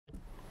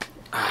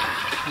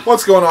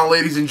What's going on,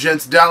 ladies and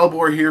gents?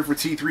 Dalibor here for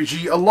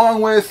T3G,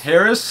 along with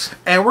Harris.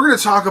 And we're going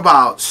to talk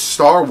about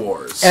Star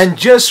Wars. And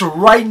just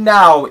right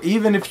now,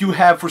 even if you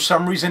have for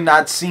some reason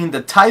not seen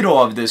the title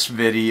of this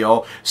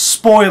video,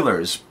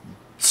 spoilers.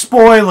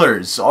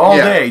 Spoilers all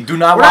day. Do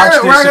not watch this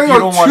if you don't want to. We're not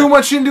going to go too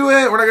much into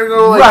it. We're not going to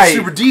go like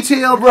super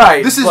detailed.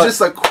 Right. This is just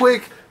a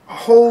quick...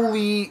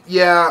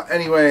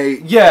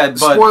 anyway. Yeah, but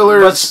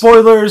spoilers. But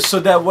spoilers,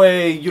 so that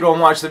way you don't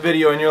watch the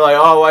video and you're like,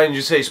 oh, why didn't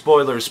you say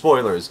spoilers,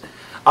 spoilers?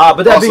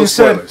 But that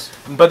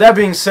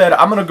being said,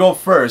 I'm gonna go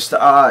first,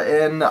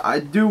 and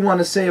I do want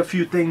to say a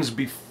few things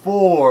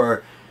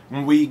before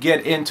we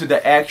get into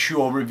the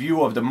actual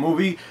review of the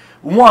movie.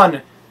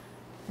 One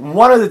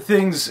of the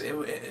things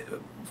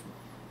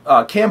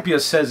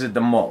Campia says it the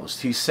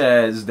most. He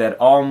says that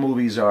all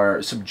movies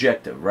are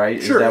subjective,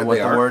 right? Sure, is that what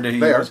the word he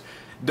used?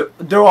 They are.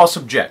 They're all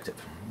subjective.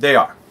 They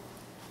are.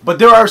 But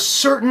there are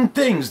certain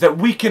things that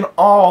we can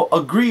all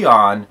agree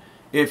on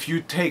if you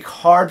take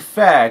hard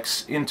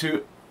facts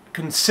into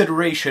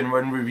consideration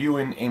when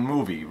reviewing a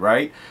movie,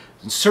 right?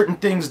 And certain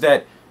things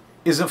that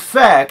is a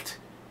fact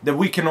that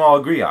we can all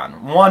agree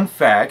on. One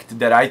fact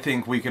that I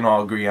think we can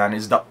all agree on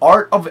is the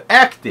art of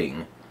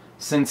acting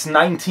since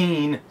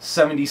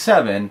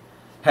 1977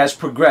 has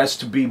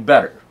progressed to be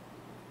better.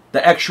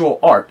 The actual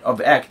art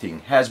of acting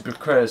has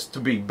progressed to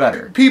be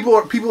better. People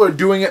are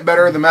doing it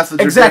better. The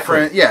methods are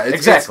different. Yeah,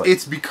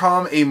 it's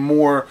become a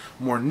more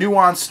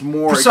nuanced,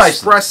 more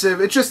expressive.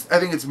 It's just, I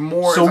think it's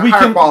more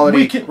higher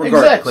quality.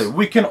 Exactly.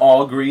 We can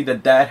all agree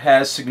that that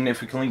has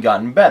significantly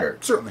gotten better.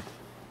 Certainly.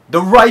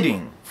 The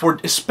writing for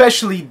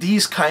especially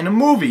these kind of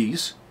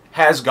movies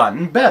has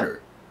gotten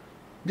better.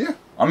 Yeah.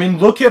 I mean,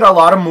 look at a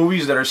lot of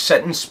movies that are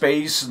set in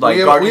space, like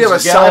Guardians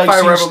of the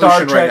Galaxy,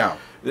 Star Trek. Right now.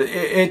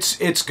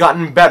 It's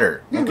gotten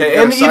better, okay,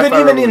 and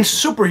even in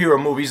superhero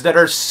movies that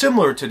are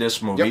similar to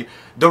this movie,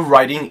 the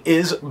writing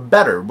is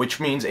better, which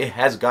means it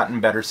has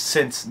gotten better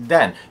since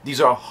then.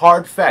 These are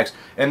hard facts,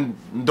 and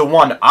the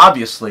one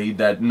obviously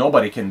that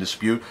nobody can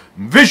dispute: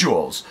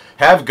 visuals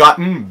have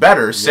gotten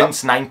better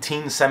since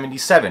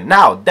 1977.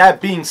 Now, that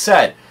being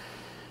said,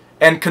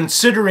 and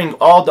considering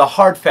all the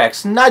hard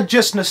facts, not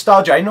just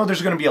nostalgia, I know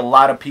there's going to be a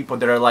lot of people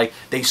that are like,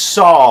 they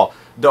saw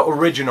the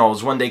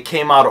originals when they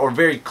came out, or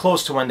very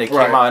close to when they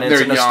came out, and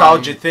it's a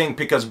nostalgia thing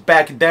because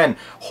back then,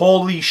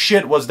 holy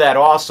shit, was that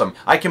awesome.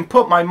 I can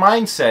put my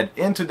mindset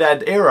into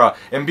that era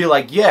and be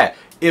like, yeah,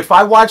 if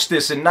I watched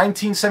this in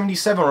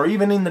 1977 or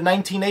even in the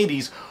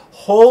 1980s,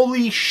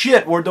 holy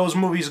shit, were those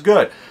movies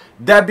good.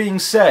 That being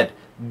said,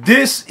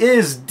 this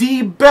is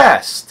the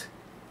best.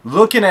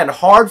 Looking at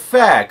hard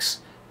facts,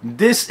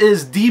 this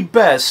is the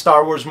best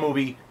Star Wars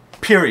movie,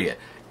 period.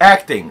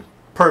 Acting,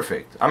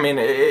 perfect. I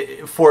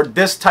mean, for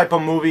this type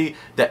of movie,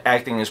 the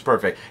acting is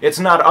perfect. It's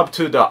not up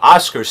to the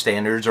Oscar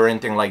standards or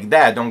anything like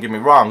that, don't get me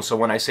wrong. So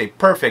when I say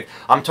perfect,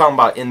 I'm talking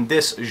about in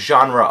this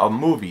genre of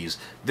movies,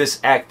 this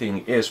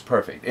acting is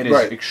perfect. It is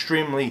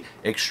extremely,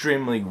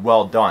 extremely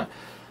well done.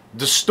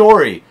 The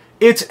story,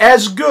 it's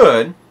as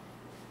good,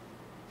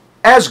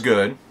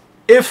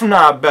 if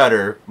not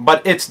better,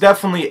 but it's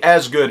definitely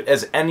as good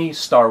as any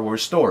Star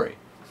Wars story.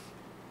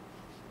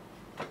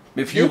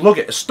 If you look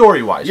at it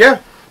story-wise. Yeah.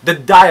 The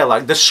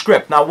dialogue, the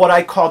script. Now, what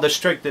I call the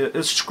script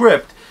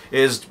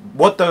is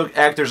what the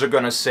actors are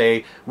going to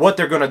say, what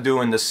they're going to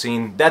do in the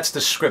scene. That's the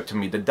script to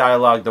me. The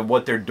dialogue,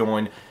 what they're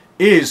doing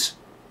is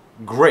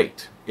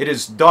great. It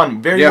is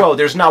done very well.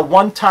 There's not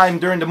one time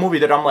during the movie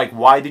that I'm like,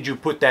 why did you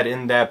put that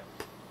in that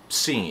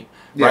scene?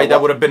 Right?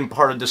 That would have been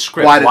part of the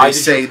script. Why did they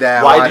say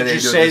that? Why did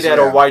you say that?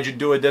 Or why did you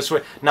do it this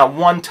way? Not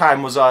one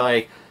time was I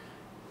like,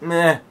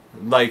 meh,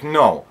 like,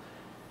 no.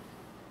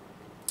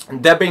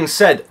 That being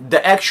said,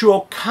 the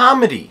actual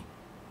comedy,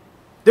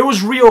 there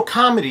was real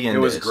comedy in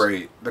this. It was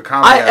great. The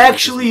comedy. I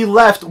actually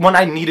laughed when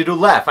I needed to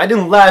laugh. I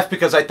didn't laugh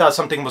because I thought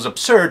something was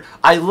absurd.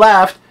 I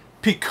laughed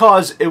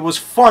because it was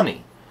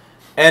funny.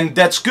 And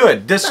that's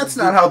good. That's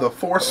not how the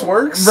Force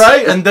works.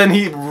 Right? And then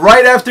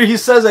right after he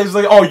says that, he's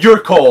like, oh,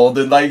 you're cold.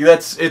 And like,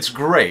 it's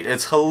great.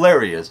 It's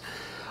hilarious.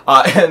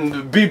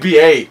 And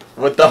BB-8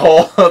 with the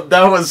whole,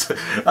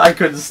 I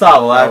couldn't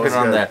stop laughing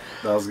on that.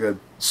 That was good.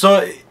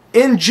 So,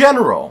 in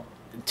general,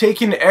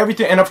 taking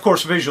everything, and of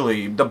course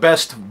visually, the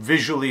best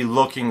visually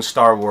looking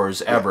Star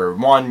Wars ever.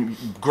 One,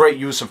 great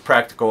use of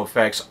practical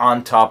effects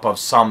on top of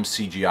some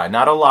CGI.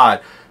 Not a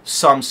lot,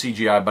 some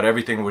CGI, but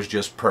everything was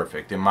just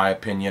perfect, in my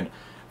opinion.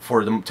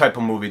 For the type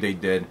of movie they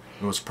did,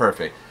 it was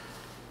perfect.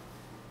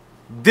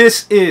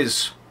 This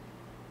is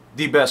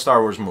the best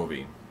Star Wars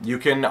movie. You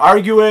can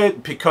argue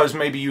it because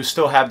maybe you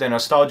still have the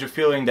nostalgia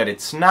feeling that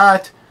it's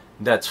not.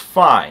 That's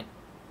fine.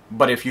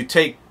 But if you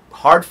take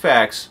hard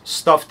facts,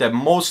 stuff that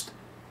most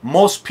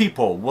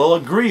people will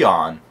agree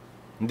on,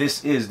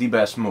 this is the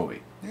best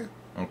movie. Yeah.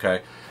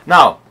 Okay.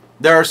 Now,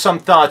 there are some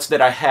thoughts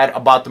that I had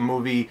about the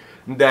movie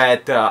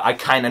that I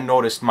kind of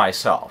noticed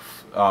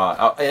myself.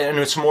 And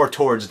it's more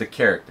towards the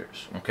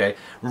characters. Okay.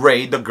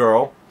 Rey, the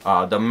girl,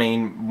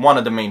 one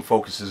of the main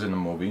focuses in the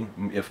movie,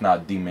 if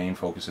not the main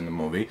focus in the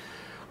movie,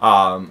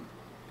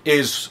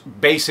 is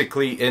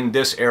basically in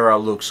this era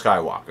Luke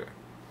Skywalker.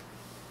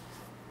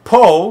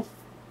 Poe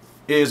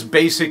is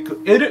basic.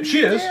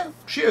 She is. Yeah.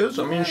 She is.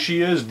 I mean,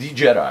 she is the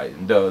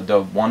Jedi,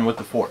 the one with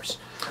the Force.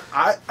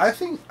 I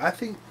think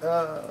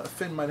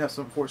Finn might have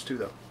some Force too,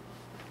 though.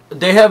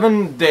 They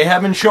haven't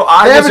shown.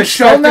 I was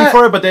expecting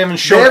for it, but they haven't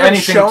shown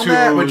anything to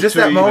that. But just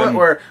that moment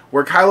where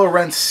Kylo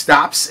Ren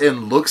stops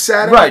and looks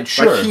at him, right?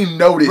 Sure. Like he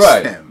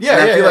noticed him. Yeah,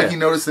 and I feel like he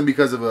noticed him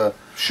because of the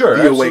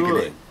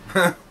Awakening.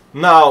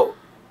 Now,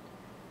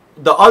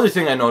 the other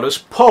thing I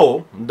noticed,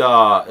 Poe,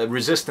 the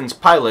Resistance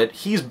pilot,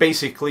 he's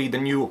basically the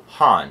new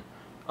Han.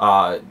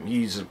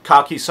 He's a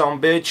cocky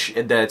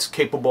son-of-a-bitch that's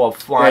capable of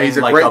flying he's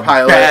a like great a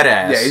pilot.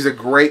 badass. Yeah, he's a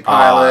great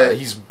pilot.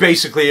 He's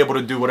basically able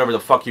to do whatever the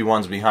fuck he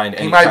wants behind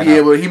any He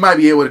might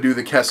be able to do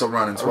the Kessel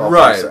Run in 12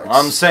 Right, parsecs.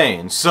 I'm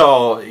saying.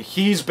 So,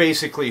 he's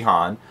basically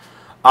Han.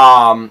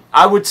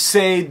 I would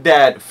say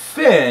that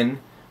Finn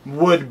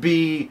would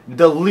be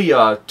the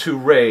Leia to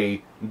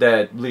Rey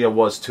that Leia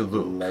was to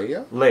Luke.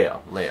 Leia.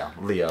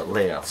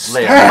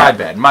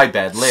 My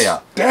bad,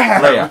 Leia.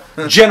 Damn.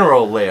 Leia.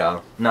 General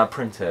Leia, not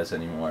princess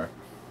anymore.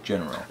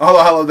 General.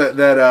 I love that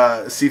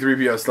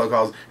C3PO still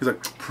calls. He's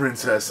like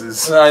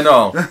princesses. I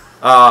know.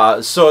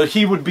 So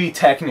he would be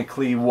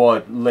technically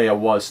what Leia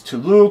was to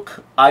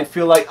Luke. I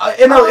feel like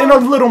in a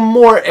little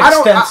more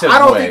extensive way. I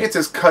don't think it's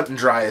as cut and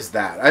dry as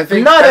that. I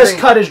think not as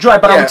cut as dry,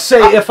 but I would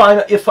say if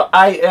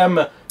I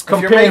am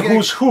comparing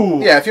who's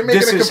who, if you're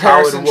making this a is how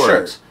it comparison,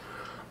 works.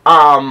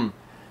 Sure.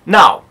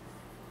 Now,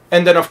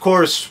 and then of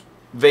course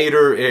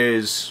Vader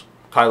is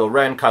Kylo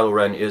Ren. Kylo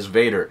Ren is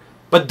Vader.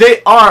 But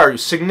they are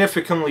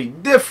significantly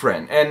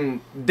different, and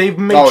they've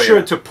made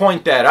sure to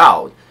point that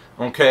out,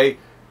 okay?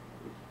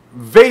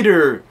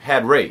 Vader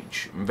had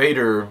rage.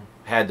 Vader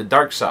had the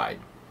dark side.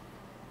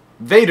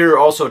 Vader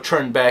also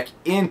turned back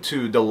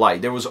into the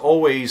light. There was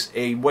always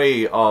a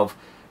way of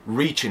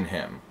reaching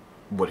him,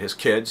 with his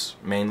kids,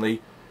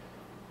 mainly.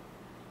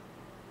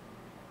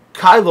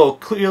 Kylo,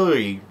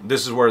 clearly,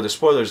 this is where the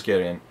spoilers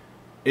get in,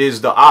 is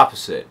the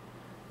opposite.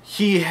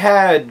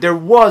 There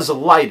was a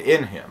light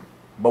in him.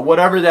 But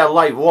whatever that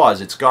light was,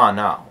 it's gone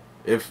now.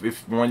 If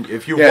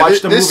you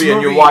watch the movie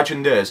and you're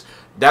watching this,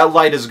 that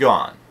light is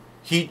gone.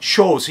 He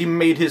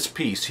made his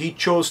peace. He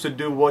chose to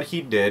do what he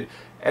did,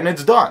 and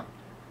it's done.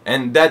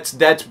 And that's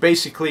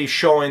basically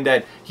showing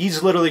that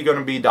he's literally going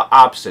to be the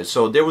opposite.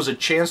 So there was a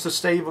chance to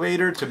save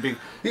Vader, save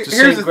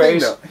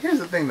Grace. Here's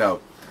the thing,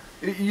 though.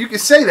 You can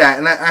say that,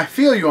 and I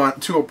feel you on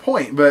to a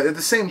point, but at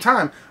the same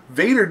time,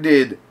 Vader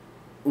did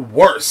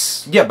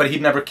worse. Yeah, but he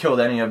never killed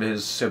any of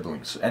his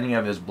siblings, any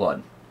of his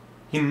blood.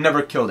 He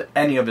never killed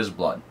any of his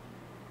blood.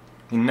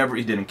 He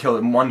didn't kill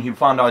him. When he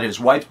found out his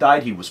wife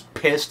died, he was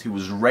pissed. He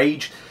was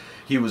raged.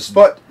 He was.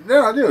 But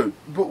no, dude.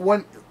 But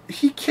when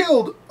he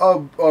killed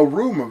a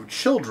room of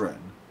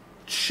children,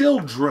 so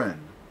did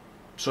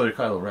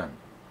Kylo Ren.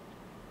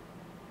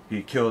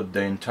 He killed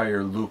the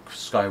entire Luke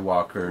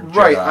Skywalker Jedi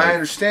right, I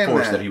understand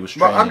force that he was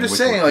training. But I'm just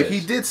saying, like,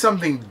 he did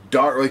something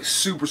dark, like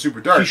super,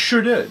 super dark. He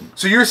sure did.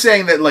 So you're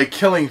saying that, like,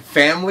 killing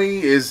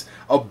family is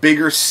a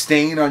bigger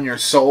stain on your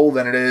soul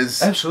than it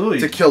is absolutely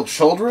to kill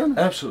children?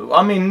 Absolutely.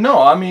 I mean,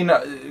 no. I mean,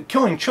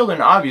 killing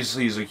children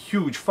obviously is a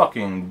huge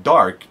fucking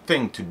dark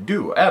thing to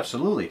do.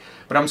 Absolutely.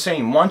 But I'm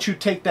saying once you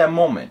take that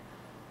moment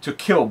to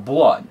kill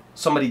blood,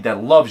 somebody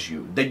that loves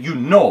you, that you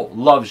know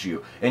loves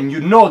you, and you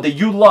know that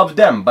you love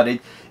them, but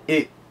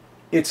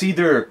it's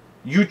either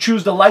you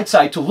choose the light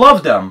side to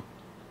love them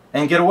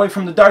and get away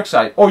from the dark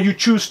side, or you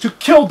choose to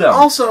kill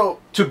them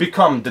to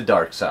become the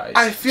dark side.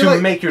 I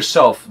feel make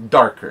yourself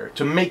darker,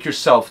 to make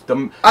yourself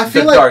the I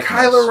feel like darkness.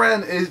 Kylo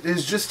Ren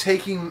is just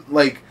taking,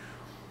 like,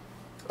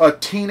 a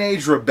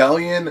teenage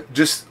rebellion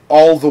just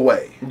all the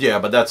way. Yeah,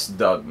 but that's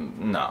no.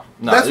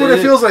 That's what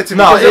it feels like to me.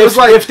 No, it was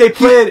like if they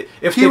played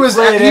any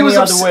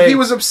other way. He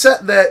was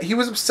upset that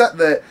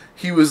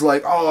he was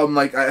like, oh,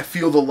 I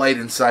feel the light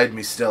inside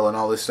me still and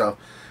all this stuff,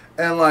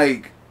 and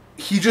like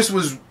he just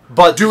was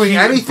doing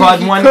anything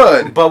he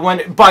could. But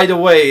when, by the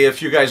way,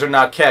 if you guys are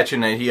not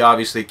catching it, he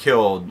obviously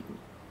killed,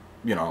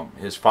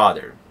 his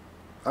father.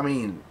 I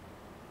mean,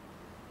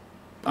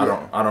 I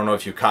don't know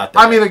if you caught that.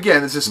 I mean,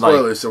 again, it's a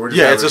spoiler, so we're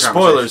just it's a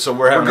spoiler, so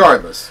we're having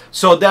regardless.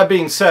 So that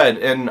being said,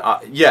 and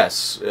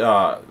yes,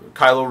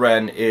 Kylo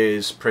Ren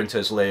is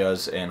Princess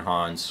Leia's and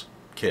Han's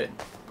kid.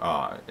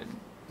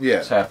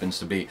 This happens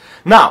to be.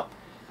 Now,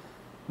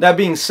 that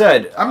being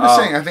said, I'm just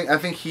saying. I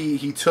think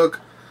he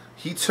took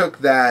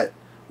that,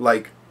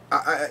 like.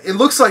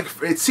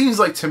 It seems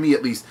like to me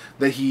at least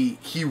that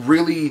he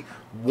really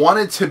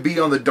wanted to be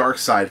on the dark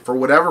side for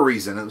whatever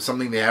reason. It was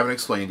something they haven't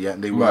explained yet,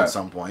 and they will at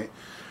some point.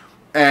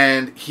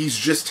 And he's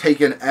just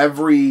taken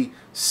every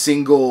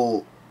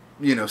single,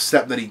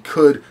 step that he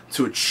could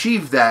to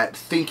achieve that,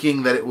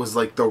 thinking that it was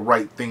like the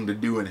right thing to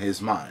do in his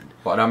mind.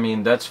 But I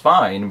mean, that's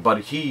fine.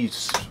 But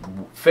he's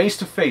face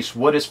to face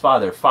with his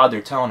father.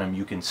 Father telling him,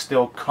 "You can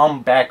still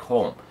come back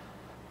home.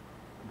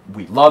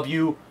 We love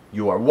you.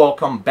 You are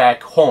welcome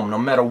back home. No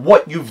matter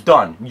what you've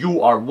done,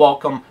 you are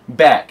welcome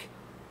back."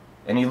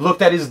 And he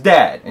looked at his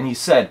dad and he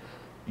said,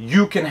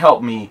 "You can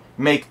help me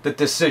make the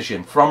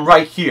decision from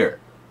right here,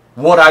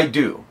 what I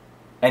do."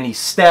 And he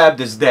stabbed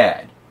his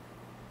dad.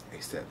 He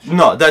stabbed.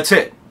 No, that's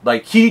it.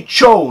 Like, he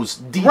chose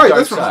the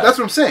dark side. That's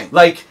what I'm saying.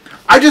 Like,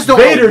 I just don't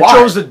Vader know why.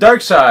 chose the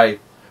dark side.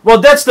 Well,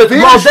 that's the...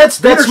 Vader, that's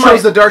Vader my...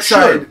 chose the dark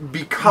side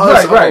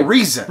because of a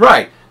reason.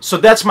 Right. So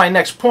that's my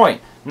next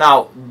point.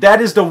 Now,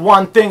 that is the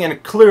one thing,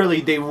 and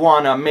clearly they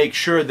want to make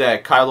sure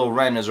that Kylo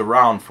Ren is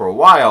around for a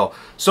while.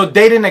 So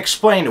they didn't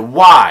explain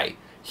why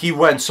he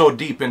went so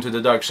deep into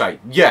the dark side.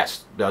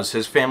 Yes, does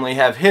his family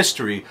have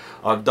history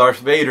of Darth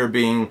Vader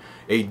being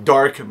a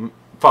dark,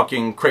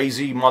 fucking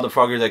crazy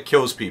motherfucker that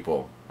kills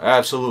people?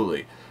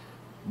 Absolutely.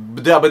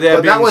 But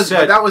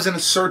that was in a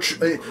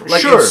search,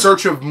 in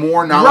search of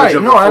more knowledge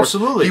of the Force.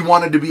 Absolutely. He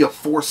wanted to be a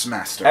Force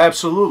master.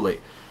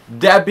 Absolutely.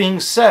 That being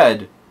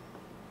said,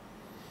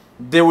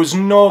 there was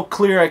no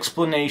clear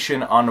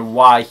explanation on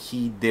why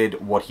he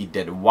did what he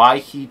did, why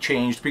he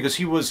changed, because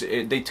he was,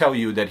 they tell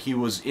you that he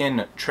was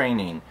in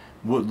training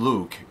with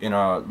Luke in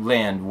a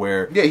land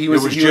where it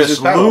was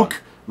just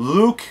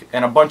Luke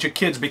and a bunch of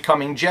kids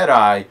becoming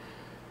Jedi.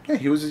 Yeah,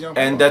 he was a young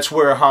and that's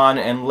where Han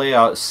and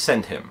Leia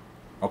sent him.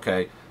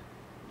 Okay,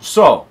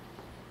 so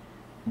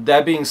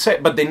that being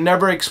said, but they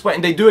never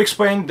explain. They do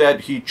explain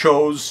that he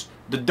chose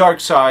the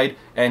dark side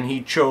and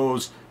he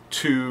chose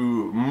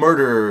to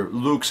murder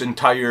Luke's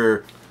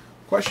entire...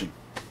 Question.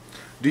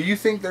 Do you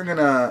think they're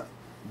gonna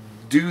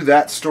do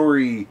that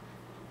story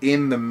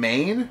in the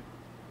main?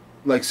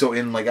 Like, so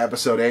in like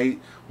episode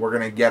 8, we're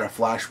gonna get a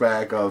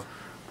flashback of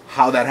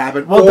how that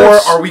happened? Well, or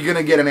are we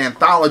gonna get an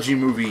anthology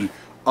movie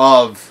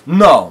of...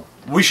 No,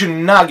 we should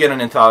not get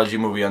an anthology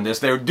movie on this.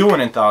 They're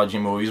doing anthology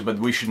movies, but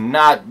we should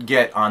not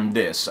get on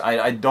this.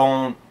 I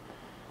don't...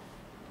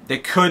 They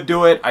could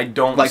do it. I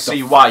don't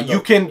see why. You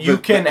can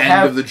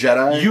have the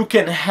Jedi. You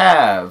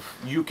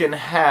can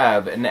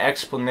have an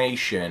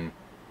explanation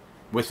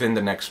within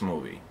the next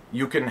movie.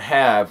 You can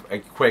have a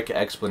quick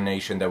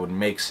explanation that would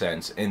make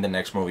sense in the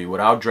next movie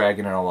without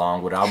dragging it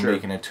along, without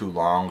making it too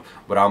long,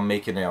 without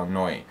making it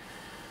annoying.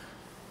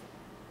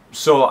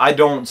 So I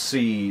don't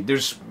see,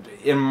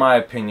 in my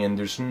opinion,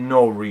 there's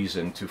no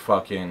reason to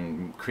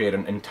fucking create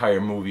an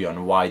entire movie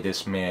on why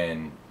this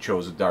man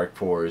chose the Dark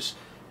Force.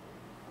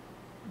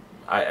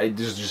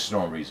 There's just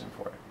no reason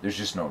for it. There's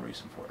just no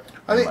reason for it.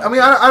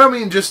 I don't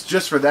mean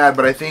just for that,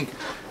 but I think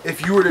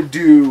if you were to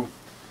do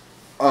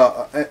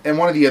in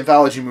one of the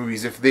anthology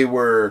movies, if they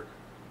were,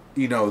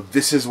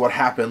 this is what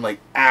happened like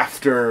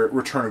after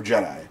Return of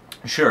Jedi.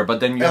 Sure, but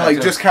then you have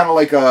just kind of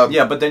like a...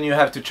 Yeah, but then you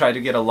have to try to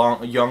get a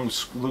young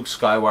Luke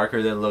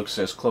Skywalker that looks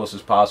as close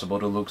as possible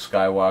to Luke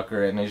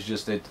Skywalker, and it's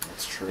just...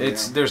 It's true,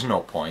 there's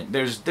no point.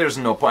 There's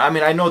no point. I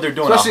mean, I know they're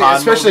doing a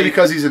Han movie.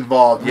 Because he's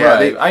involved. Yeah,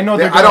 right. I know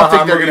they're doing a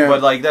Han movie,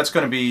 but like that's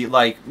going to be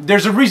like...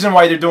 There's a reason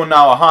why they're doing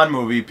now a Han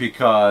movie,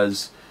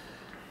 because,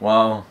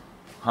 well,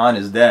 Han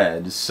is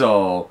dead,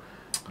 so...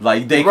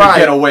 Like, they could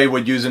get away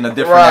with using a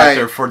different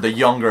actor for the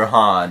younger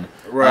Han.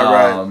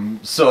 Right.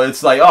 So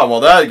it's like, oh, well,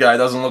 that guy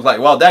doesn't look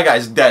like... Well, that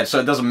guy's dead, so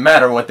it doesn't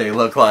matter what they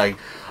look like.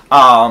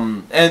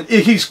 And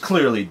he's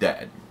clearly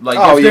dead. Like,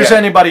 if there's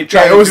anybody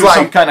trying to do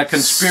some kind of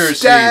conspiracy...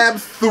 Stab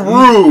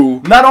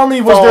through... Not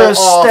only was there a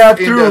stab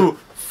through,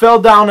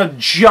 fell down a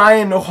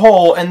giant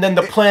hole, and then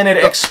the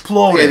planet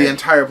exploded. Yeah, the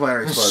entire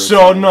planet exploded.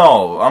 So,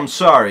 no, I'm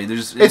sorry.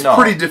 It's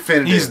pretty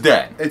definitive. He's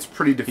dead. It's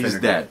pretty definitive.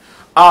 He's dead.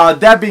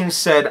 That being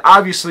said,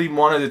 obviously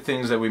one of the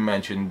things that we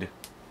mentioned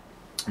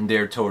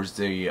there towards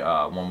the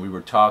when we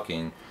were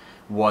talking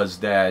was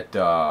that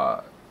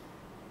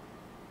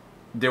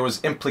there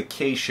was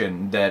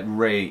implication that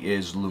Rey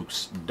is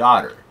Luke's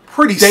daughter.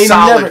 Pretty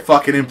solid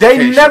fucking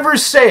implication. They never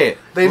say it.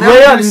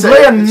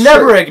 Leia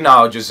never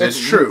acknowledges it. It's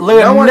true.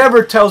 Leia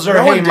never tells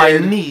her, "Hey, my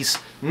niece."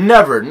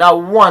 Never,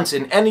 not once,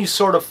 in any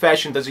sort of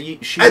fashion does she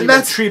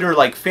even treat her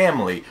like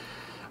family.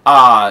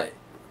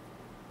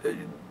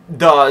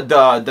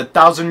 The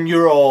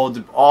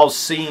 1,000-year-old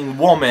all-seeing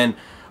woman,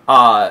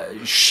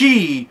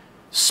 she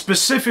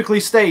specifically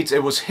states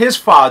it was his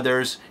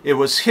father's, it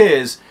was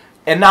his,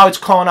 and now it's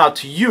calling out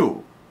to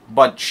you.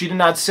 But she did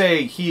not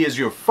say he is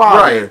your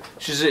father. Right.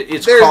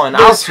 It's calling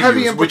out to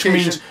you, which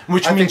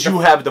means you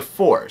have the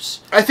Force.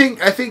 I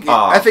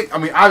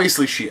mean,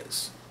 obviously she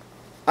is.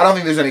 I don't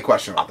think there's any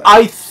question about that.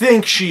 I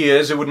think she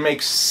is. It would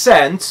make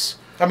sense.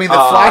 I mean, the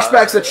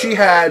flashbacks that she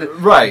had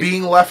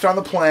being left on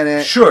the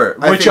planet. Sure,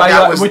 I think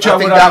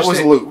that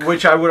was Luke.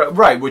 Which I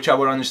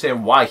would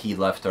understand why he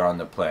left her on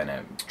the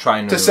planet,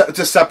 trying to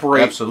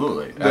separate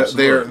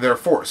their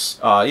force.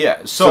 Yeah,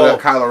 so that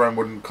Kylo Ren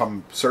wouldn't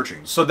come searching.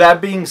 So that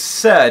being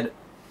said,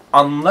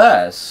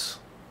 unless,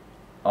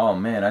 oh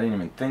man, I didn't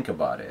even think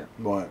about it.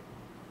 What?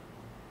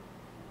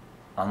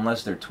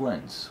 Unless they're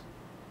twins.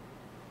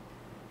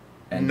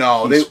 And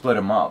they split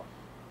them up.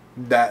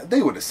 That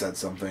they would have said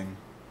something.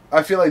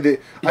 I feel like they.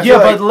 But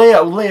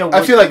Leia.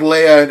 I feel like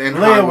Leia and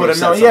Han would have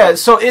known. Yeah,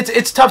 so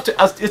it's tough to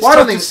tough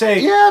to say.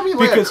 Yeah, I mean,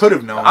 Leia could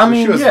have known. I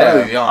mean, she was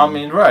really young. I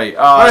mean, right.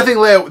 But I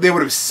think they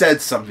would have said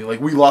something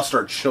like, "We lost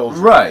our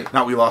children." Right.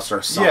 Not we lost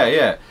our son.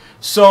 Yeah.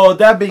 So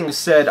that being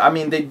said, I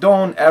mean, they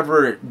don't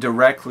ever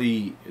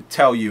directly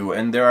tell you,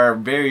 and there are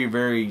very,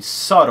 very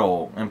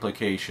subtle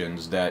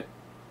implications that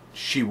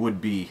she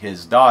would be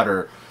his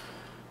daughter.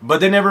 But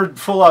they never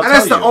full out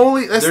tell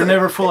you. They're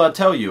never full out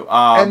tell you.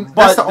 And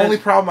that's the only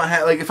problem I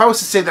had. Like, if I was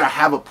to say that I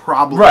have a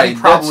problem, right?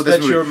 With this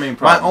movie, your main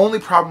problem. My only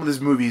problem with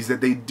this movie is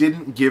that they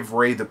didn't give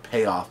Rey the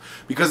payoff,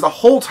 because the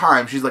whole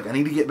time she's like, "I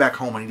need to get back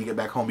home. I need to get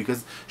back home,"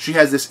 because she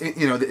has this,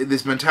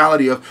 this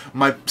mentality of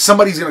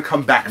somebody's gonna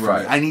come back for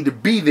me. I need to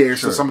be there,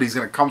 so somebody's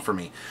gonna come for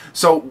me.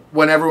 So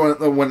when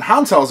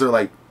Han tells her,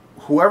 like,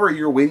 whoever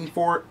you're waiting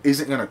for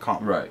isn't gonna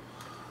come. Right.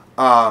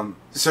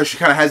 So she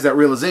kind of has that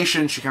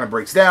realization. She kind of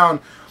breaks down.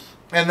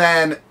 And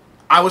then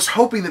I was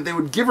hoping that they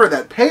would give her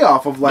that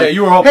payoff of, like,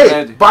 you were hoping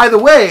hey, by the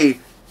way,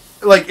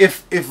 like,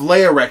 if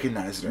Leia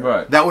recognized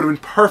her, that would have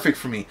been perfect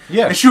for me.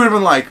 Yeah. And she would have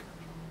been like,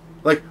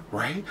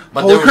 right?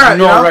 But there was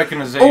no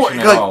recognition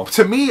at all.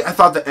 To me, I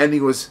thought the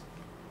ending was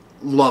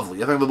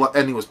lovely. I thought the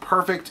ending was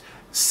perfect,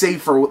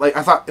 save for, like,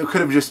 I thought it could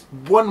have just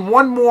one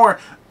more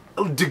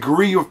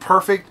degree of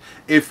perfect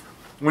if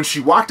when she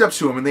walked up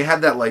to him and they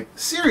had that, like,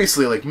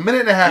 seriously, like,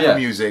 minute and a half of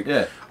music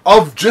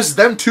of just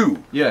them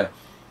two. Yeah.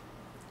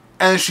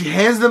 And she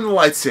hands them the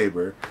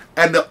lightsaber,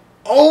 and the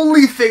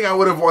only thing I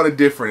would have wanted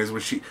different is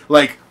when she,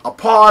 like, a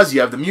pause,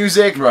 you have the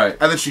music, right,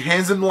 and then she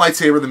hands them the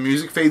lightsaber, the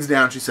music fades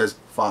down, she says,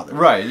 "Father."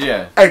 Right,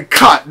 yeah. And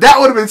cut.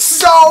 That would have been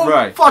so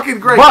fucking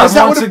great. Because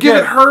that would have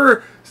given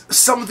her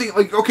something,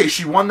 like, okay,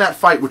 she won that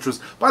fight, which was,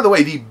 by the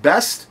way, the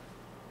best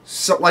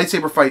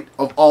lightsaber fight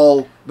of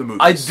all the movies.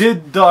 I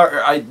did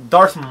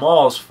Darth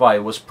Maul's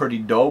fight was pretty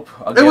dope.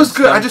 It was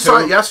good. I just saw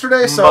it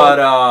yesterday, so. But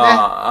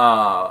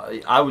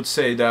I would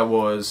say that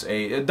was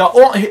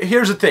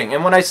here's the thing,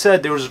 and when I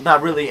said there was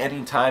not really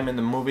any time in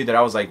the movie that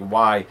I was like,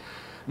 why?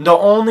 The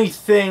only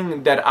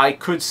thing that I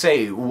could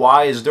say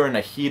why is during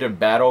a heated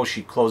battle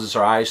she closes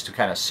her eyes to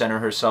kind of center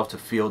herself to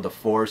feel the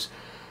Force,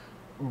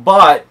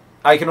 but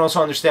I can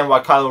also understand why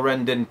Kylo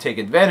Ren didn't take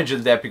advantage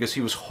of that, because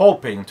he was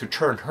hoping to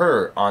turn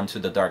her onto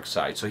the dark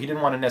side. So he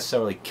didn't want to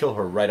necessarily kill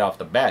her right off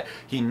the bat.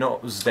 He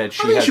knows that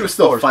she she was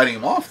still fighting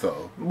him off,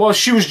 though. Well,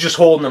 she was just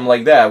holding him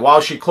like that. While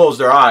she closed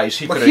her eyes,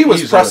 he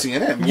was pressing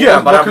it in.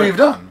 Yeah, but what could he have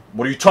done?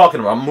 What are you talking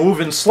about? Move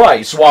and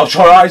slice while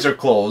her eyes are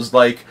closed.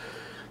 Like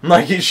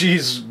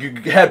she's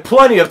had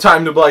plenty of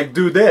time to, like,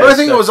 do this. But I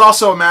think it was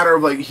also a matter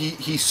of, like,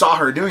 he saw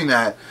her doing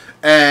that,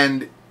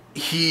 and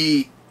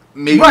he...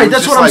 Maybe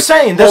that's what I'm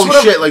saying. That's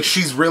holy shit, like,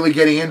 she's really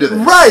getting into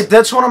this. Right,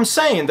 that's what I'm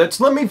saying.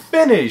 Let me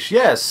finish.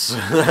 Yes.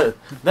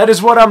 that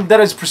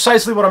is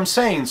precisely what I'm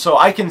saying. So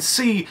I can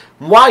see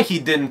why he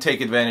didn't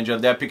take advantage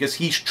of that, because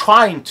he's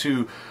trying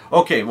to,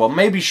 okay, well,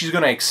 maybe she's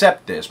going to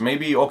accept this.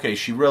 Maybe, okay,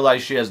 she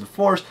realized she has the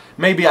Force.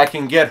 Maybe I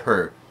can get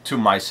her to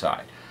my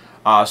side.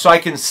 So I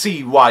can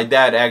see why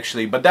that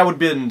actually, but that would have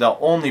been the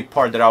only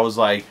part that I was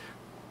like,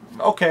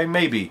 okay,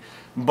 maybe.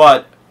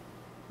 But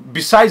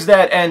besides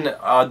that, and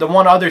the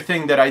one other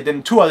thing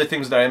that two other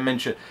things that I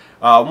mentioned,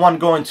 one,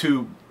 going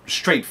to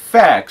straight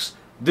facts,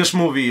 this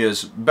movie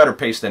is better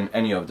paced than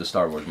any of the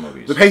Star Wars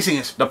movies. The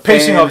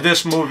pacing of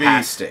this movie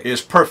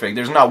is perfect.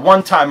 There's not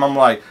one time I'm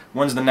like,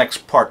 when's the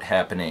next part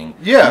happening?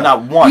 Yeah.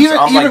 Not once.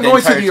 Even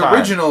going to the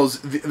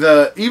originals,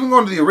 even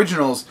going to the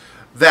originals,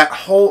 that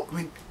whole, I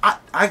mean,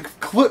 I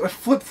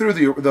flipped through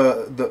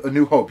the A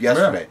New Hope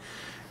yesterday.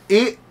 Yeah.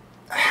 It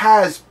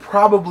has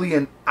probably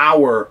an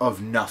hour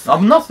of nothing.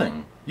 Of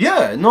nothing.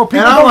 Yeah, no,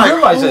 people don't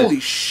realize it. Holy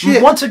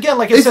shit! Once again,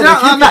 like I said,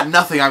 not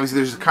nothing. Obviously,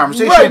 there's a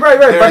conversation. Right.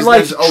 But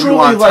like,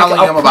 Obi-Wan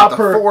telling him about the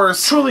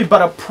Force. Truly,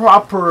 but a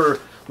proper.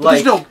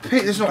 Like,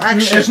 there's no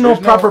action. There's no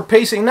proper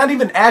pacing. Not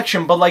even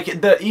action, but like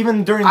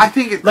even during. I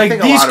think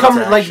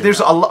there's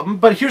a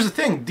lot. But here's the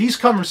thing: these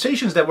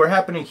conversations that were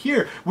happening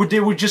here, they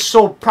were just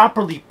so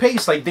properly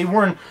paced. Like, they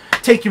weren't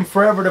taking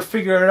forever to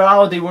figure it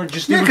out. They weren't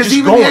just. Yeah, because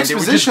even the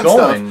exposition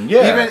stuff.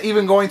 Yeah.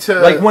 Even going to,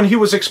 like, when he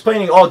was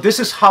explaining, oh,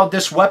 this is how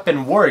this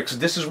weapon works.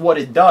 This is what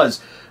it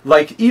does.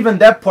 Like, even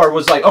that part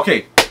was like,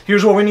 okay,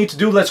 here's what we need to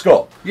do. Let's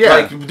go. Yeah.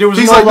 Like, there was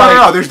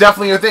no, there's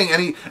definitely a thing.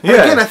 And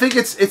again, I think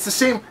it's the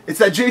same. It's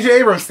that J.J.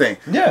 Abrams thing.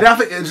 Yeah.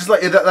 It's just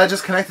like that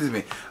just connected to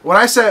me. When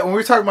we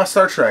were talking about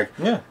Star Trek,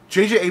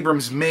 J.J.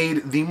 Abrams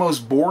made the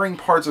most boring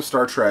parts of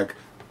Star Trek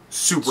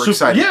super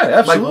exciting. Yeah,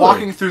 absolutely. Like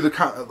walking through the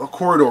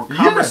corridor,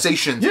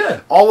 conversations.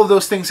 Yeah. All of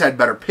those things had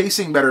better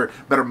pacing, better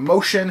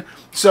motion.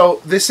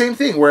 So the same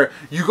thing where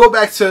you go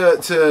back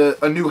to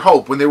A New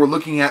Hope when they were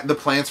looking at the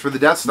plans for the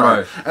Death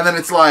Star, and then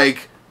it's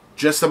like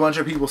just a bunch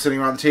of people sitting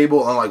around the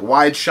table on, like,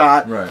 wide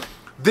shot. Right.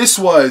 This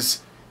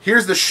was,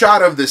 here's the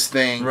shot of this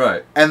thing.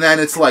 Right. And then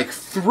it's like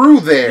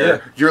through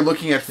there, you're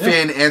looking at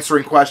Finn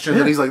answering questions,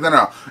 and he's like,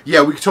 no,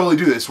 yeah, we can totally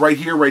do this. Right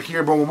here,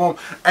 boom, boom, boom.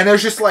 And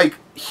there's just, like,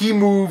 he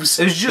moves,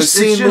 the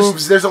scene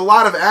moves. There's a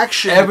lot of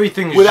action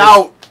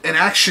without an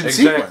action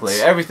sequence. Exactly.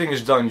 Everything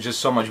is done just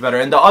so much better.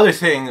 And the other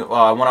thing, when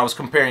I was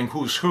comparing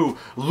who's who,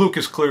 Luke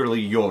is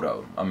clearly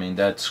Yoda. I mean,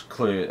 that's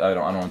clear. I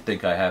don't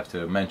think I have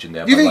to mention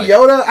that. You think, like,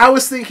 Yoda? I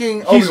was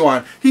thinking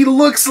Obi-Wan. He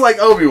looks like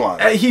Obi-Wan.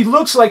 He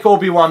looks like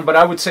Obi-Wan, but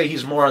I would say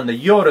he's more on the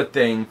Yoda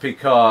thing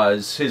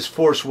because his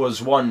Force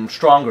was one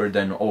stronger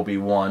than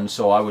Obi-Wan.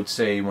 So I would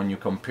say when you're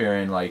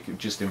comparing, like,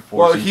 just in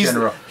Force in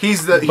general,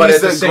 he's the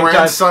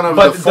grandson of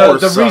the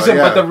Force.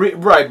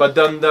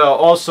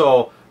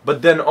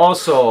 But then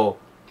also.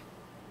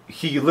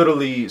 he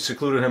literally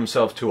secluded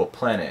himself to a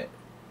planet.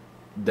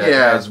 That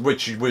has,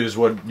 which is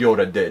what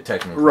Yoda did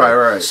technically.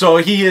 Right. So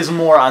he is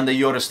more on the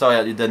Yoda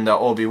style than the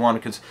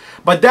Obi-Wan.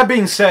 But that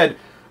being said,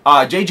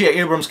 J.J.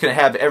 Abrams can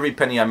have every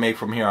penny I make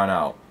from here on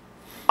out.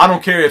 I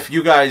don't care if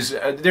you guys.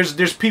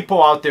 There's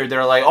people out there that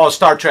are like, oh,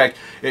 Star Trek,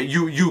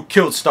 you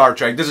killed Star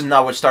Trek. This is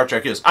not what Star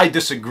Trek is. I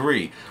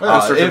disagree.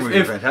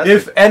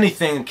 If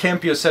anything,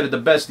 Campia said it the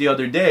best the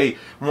other day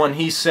when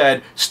he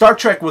said Star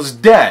Trek was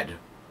dead,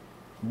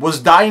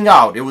 was dying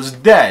out. It was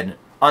dead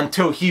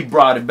until he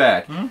brought it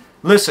back. Mm-hmm.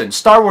 Listen,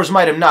 Star Wars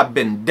might have not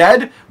been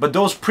dead, but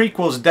those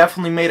prequels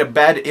definitely made a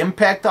bad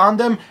impact on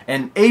them.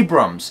 And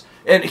Abrams,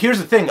 and here's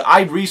the thing,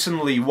 I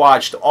recently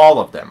watched all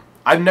of them.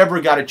 I've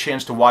never got a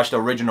chance to watch the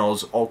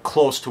originals or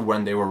close to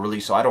when they were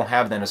released, so I don't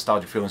have that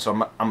nostalgia feeling,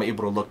 so I'm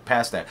able to look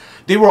past that.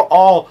 They were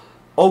all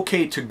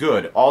okay to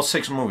good, all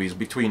 6 movies,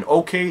 between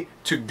okay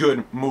to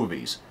good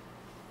movies.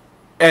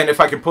 And if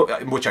I can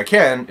put, which I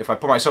can, if I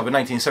put myself in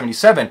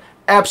 1977,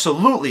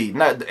 absolutely.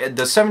 Not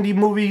the 70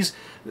 movies,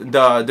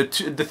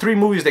 the 3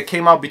 movies that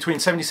came out between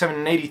 77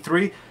 and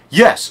 83,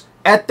 yes,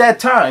 at that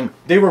time,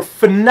 they were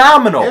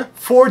phenomenal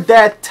for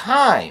that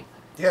time.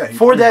 Yeah,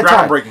 for that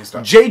groundbreaking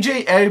stuff.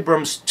 J.J.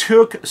 Abrams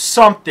took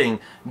something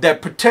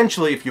that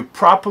potentially, if you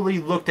properly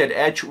looked at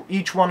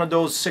each one of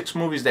those 6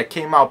 movies that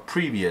came out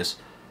previous,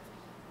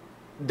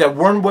 that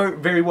weren't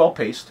very well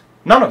paced.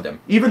 None of them.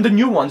 Even the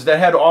new ones that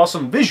had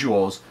awesome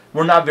visuals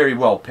were not very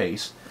well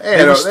paced. They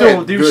had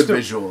good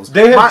visuals.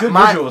 They had good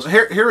visuals.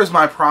 Here is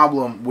my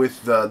problem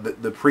with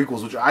the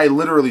prequels, which I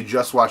literally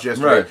just watched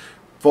yesterday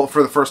for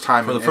the first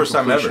time. For the first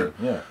time ever.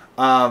 Yeah.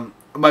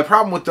 My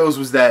problem with those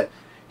was that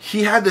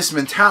he had this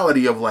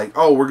mentality of like,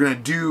 oh, we're gonna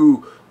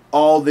do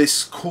all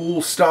this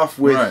cool stuff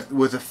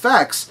with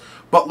effects,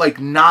 but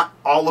like not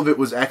all of it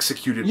was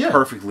executed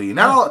perfectly.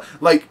 Now,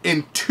 like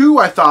in 2,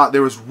 I thought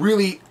there was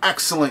really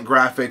excellent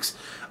graphics.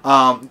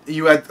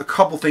 You had a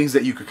couple things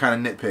that you could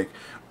kind of nitpick.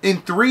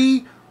 In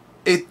 3,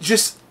 it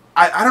just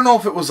I don't know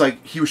if it was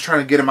like he was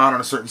trying to get him out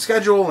on a certain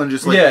schedule and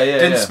just like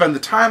didn't spend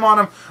the time on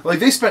him. Like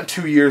they spent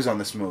 2 years on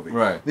this movie.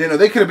 Right. You know,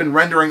 they could have been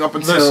rendering up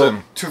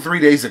until 3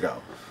 days ago.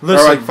 Or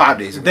like 5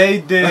 days ago.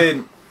 They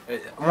did.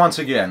 Once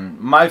again,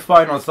 my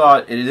final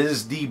thought: it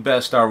is the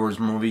best Star Wars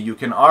movie. You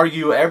can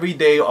argue every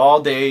day,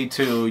 all day,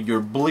 till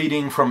you're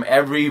bleeding from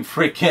every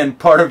freaking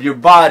part of your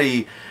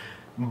body.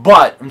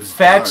 But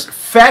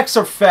facts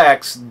are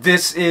facts.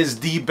 This is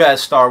the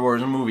best Star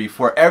Wars movie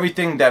for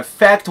everything that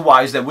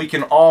fact-wise that we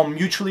can all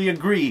mutually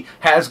agree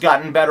has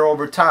gotten better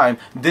over time.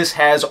 This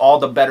has all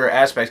the better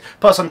aspects.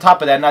 Plus, on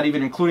top of that, not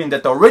even including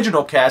that the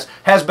original cast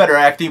has better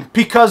acting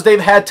because they've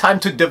had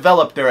time to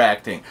develop their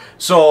acting.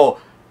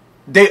 So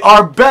they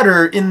are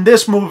better in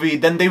this movie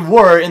than they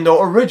were in the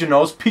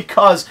originals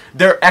because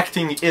their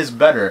acting is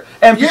better.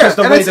 And because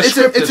the way the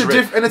script is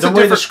written.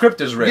 The script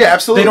is written. Yeah,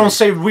 absolutely. They don't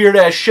say weird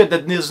ass shit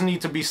that doesn't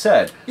need to be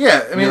said.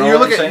 Yeah, I mean, you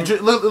look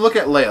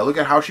at Leia. Look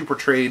at how she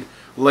portrayed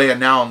Leia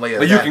now and Leia.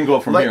 But you can go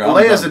from here.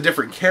 Leia's a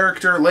different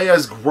character.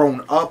 Leia's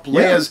grown up.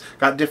 Leia's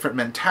got different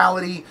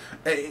mentality.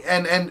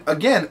 And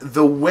again,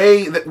 the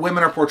way that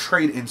women are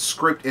portrayed in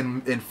script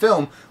in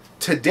film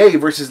today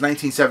versus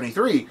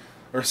 1973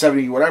 or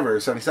 70 whatever,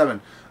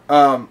 77.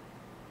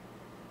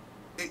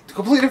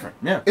 Completely different.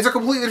 Yeah, it's a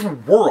completely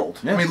different world.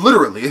 Yeah. I mean,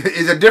 literally,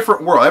 it's a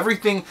different world.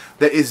 Everything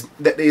that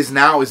is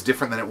now is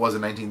different than it was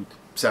in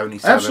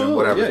 1977. Absolutely.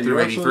 Whatever through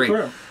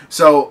 83.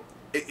 So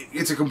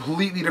it's a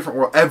completely different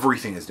world.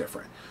 Everything is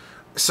different.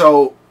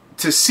 So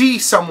to see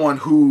someone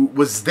who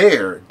was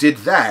there, did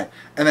that,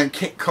 and then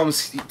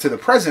comes to the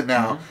present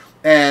now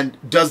and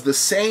does the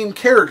same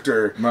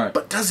character,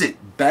 but does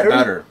it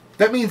better.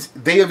 That means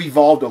they have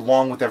evolved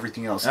along with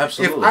everything else.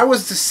 Absolutely. If I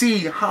was to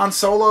see Han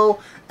Solo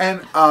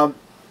and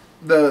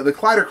the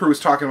Collider crew was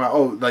talking about,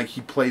 oh, like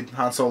he played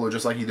Han Solo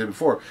just like he did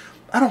before.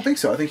 I don't think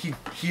so. I think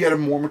he had a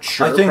more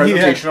mature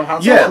presentation of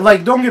Han Solo. Yeah,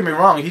 like don't get me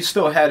wrong, he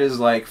still had his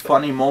like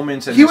funny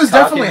moments and he was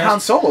definitely Han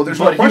Solo. There's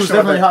no question. He was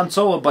definitely Han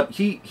Solo, but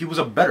he was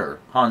a better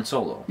Han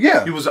Solo.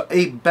 Yeah, he was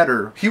a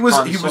better. He was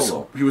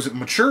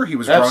mature. He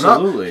was grown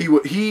up.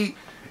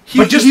 He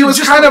was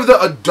just kind of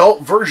the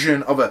adult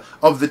version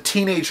of the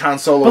teenage Han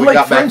Solo we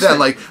got back then.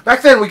 Like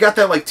back then, we got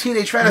that like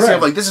teenage fantasy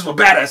of like this is what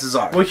badasses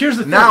are. Well, here's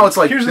the thing. Now it's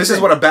like this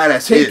is what a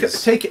badass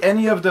is. Take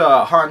any of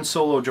the Han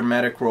Solo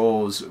dramatic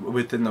roles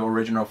within the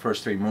original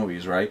first 3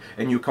 movies, right?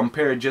 And you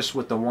compare it just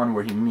with the one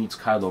where he meets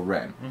Kylo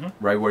Ren,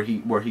 right?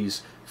 Where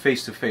he's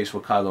face to face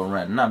with Kylo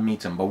Ren, not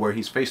meets him, but where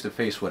he's face to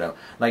face with him.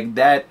 Like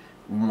that,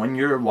 when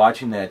you're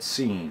watching that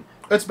scene,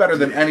 it's better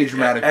than any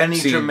dramatic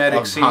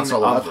scene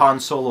of Han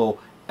Solo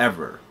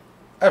ever.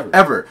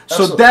 Ever.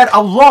 So that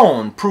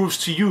alone proves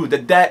to you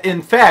that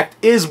in fact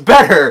is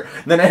better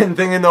than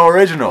anything in the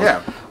original.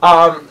 Yeah.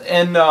 I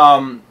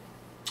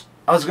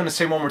was going to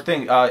say one more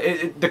thing.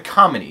 The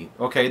comedy,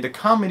 okay? The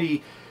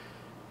comedy,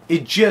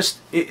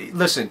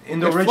 listen, in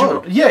the original...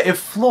 Flowed. Yeah, it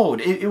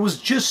flowed. It was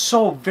just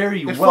so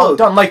very well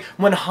done. Like,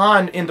 when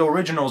Han in the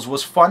originals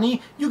was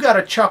funny, you got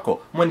a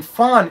chuckle. When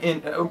Han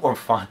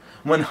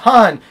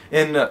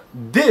in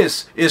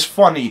this is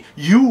funny,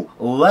 you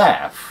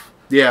laugh.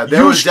 Yeah,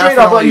 there was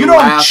definitely you don't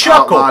laugh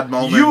chuckle, out loud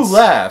moments. you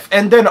laugh,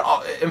 and then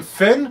and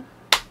Finn,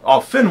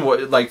 Finn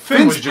was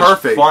Finn's just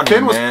perfect. funny.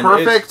 Finn was man.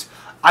 perfect.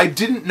 I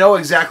didn't know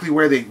exactly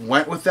where they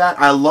went with that.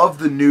 I love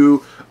the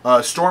new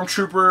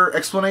stormtrooper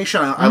explanation.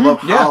 I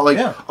love how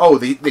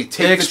they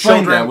take the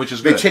children, which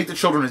is good. They take the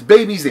children as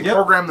babies, they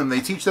program them,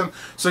 they teach them.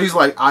 So he's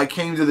like, I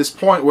came to this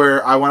point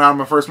where I went out on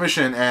my first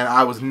mission and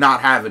I was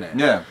not having it.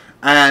 Yeah.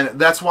 And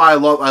that's why I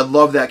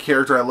love that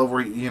character. I love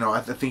where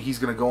I think he's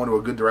going to go into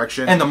a good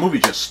direction. And the movie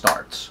just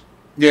starts.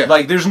 Yeah.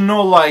 Like there's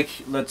no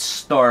let's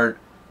start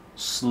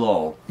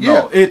slow.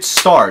 No, it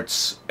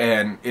starts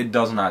and it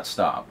does not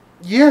stop.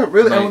 Yeah,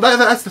 really. Like,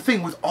 that's the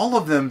thing. With all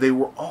of them, they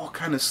were all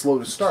kind of slow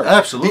to start.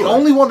 Absolutely. The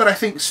only one that I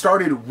think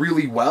started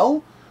really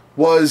well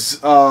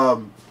was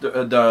episode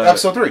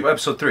 3.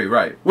 Episode 3,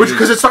 right.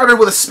 Because it started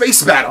with a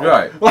space battle.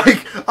 Right.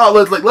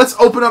 Let's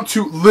open up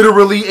to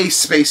literally a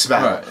space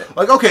battle. Right.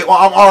 Like, okay, well,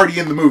 I'm already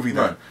in the movie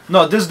then. Right.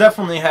 No, this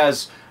definitely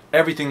has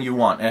everything you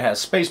want. It has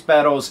space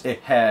battles.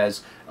 It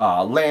has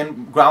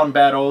ground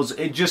battles.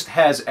 It just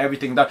has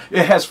everything.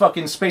 It has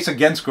fucking space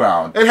against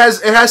ground. It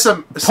has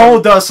some. Poe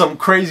does some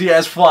crazy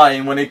ass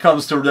flying when it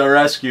comes to the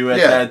rescue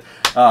at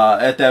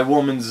that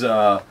woman's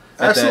at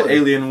that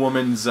alien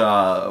woman's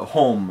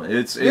home.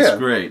 It's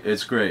great.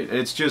 It's great.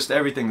 It's just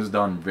everything is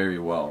done very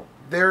well.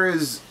 There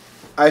is,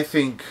 I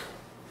think,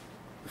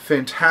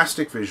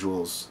 fantastic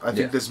visuals. I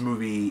think this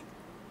movie.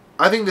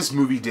 I think this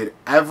movie did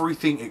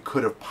everything it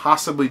could have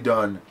possibly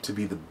done to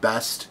be the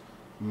best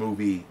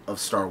movie of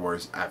Star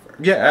Wars ever.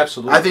 Yeah,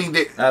 absolutely.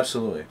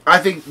 I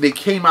think they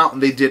came out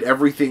and they did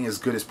everything as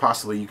good as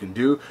possibly you can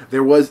do.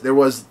 There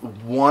was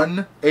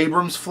one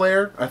Abrams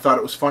flare. I thought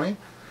it was funny.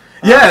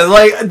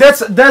 Yeah,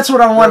 that's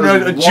what I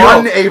wanted to joke.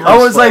 I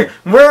was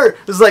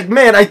like,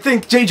 man, I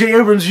think J.J.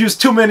 Abrams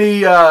used too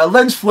many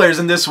lens flares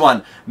in this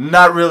one.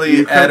 Not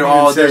really at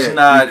all. There's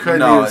not.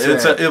 No,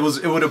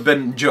 it would have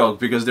been a joke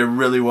because there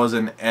really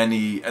wasn't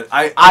any.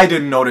 I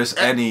didn't notice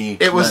any.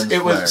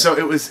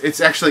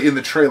 It's actually in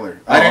the trailer.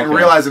 I didn't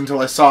realize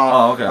until I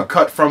saw a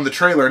cut from the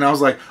trailer, and I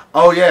was like,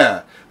 oh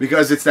yeah.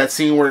 Because it's that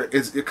scene where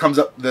it comes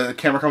up, the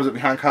camera comes up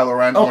behind Kylo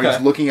Ren, and he's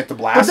looking at the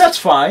blast. But that's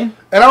fine.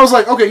 And I was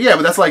like, okay, yeah,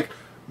 but that's like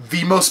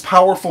the most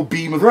powerful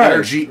beam of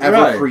energy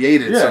ever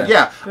created. So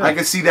I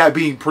can see that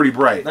being pretty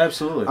bright.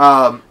 Absolutely.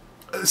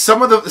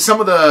 Some of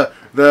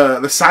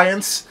the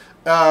science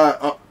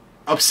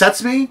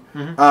upsets me,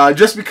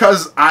 just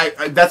because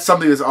that's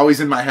something that's always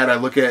in my head. I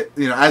look at,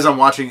 as I'm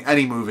watching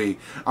any movie,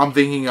 I'm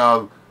thinking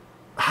of,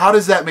 how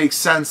does that make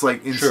sense?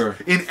 Like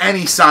in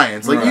any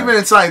science, like even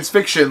in science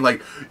fiction,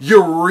 like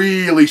you're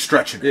really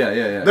stretching it.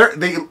 Yeah.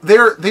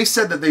 They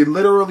said that they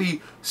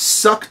literally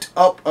sucked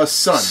up a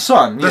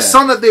sun. The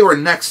sun that they were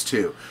next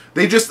to.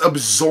 They just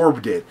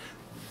absorbed it.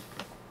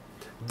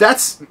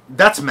 That's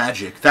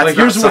magic. That's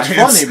here's what's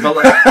funny.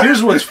 But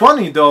here's what's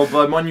funny though.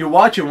 But when you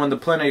watch it, when the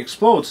planet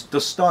explodes,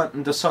 the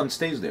sun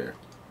stays there.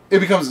 It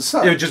becomes a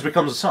sun. It just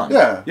becomes a sun.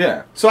 Yeah.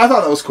 Yeah. So I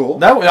thought that was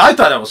cool. I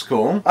thought that was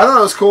cool. I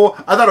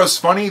thought it was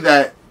funny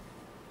that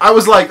I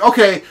was like,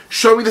 okay,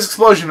 show me this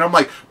explosion. And I'm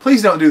like,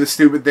 please don't do the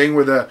stupid thing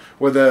where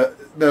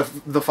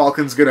the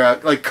Falcon's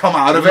gonna come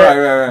out of it.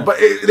 Right. But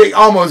they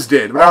almost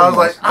did. But I was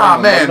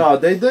like, man. No,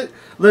 they did.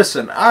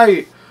 Listen,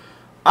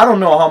 I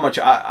don't know how much.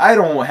 I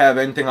don't have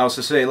anything else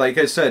to say. Like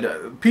I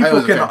said,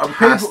 people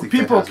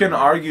can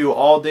argue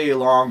all day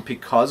long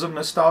because of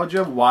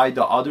nostalgia why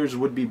the others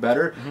would be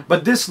better.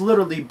 But this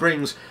literally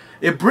brings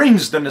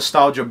the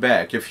nostalgia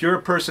back. If you're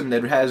a person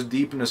that has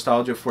deep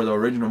nostalgia for the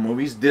original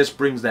movies, this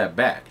brings that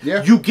back.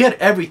 Yeah. You get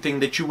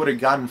everything that you would have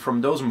gotten from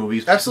those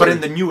movies, Absolutely.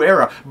 but in the new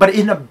era, but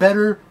in a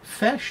better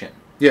fashion.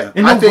 Yeah,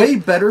 in a way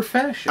better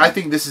fashion. I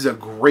think this is a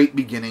great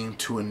beginning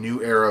to a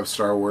new era of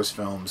Star Wars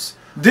films.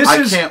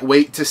 I can't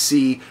wait to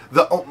see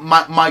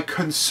my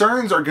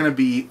concerns are going to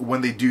be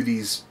when they do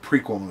these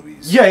prequel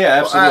movies. Yeah,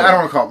 absolutely. I don't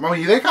want to call them. I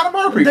mean, they kind of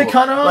are prequels. They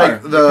kind of are.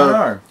 Like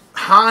the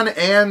Han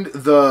and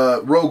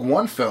the Rogue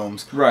One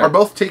films are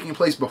both taking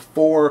place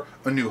before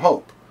A New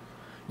Hope.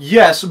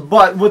 Yes,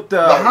 but with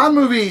the Han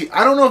movie,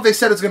 I don't know if they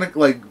said it's going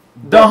to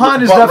the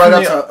Han is definitely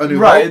right up to A New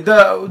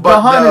Hope. The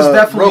Han is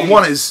definitely Rogue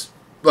One is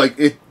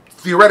it.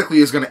 Theoretically,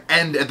 is going to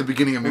end at the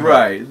beginning of New Hope.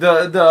 Right.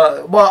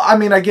 Well, I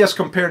mean, I guess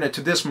comparing it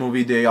to this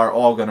movie, they are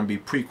all going to be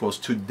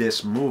prequels to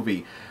this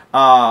movie.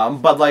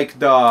 But like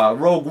the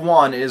Rogue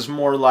One is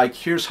more like,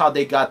 here's how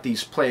they got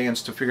these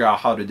plans to figure out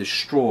how to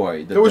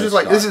destroy the. It was just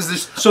like, this is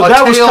this. So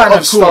that was kind of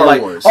cool. Star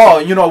like, Wars.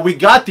 We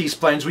got these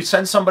plans. We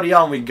sent somebody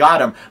out and we got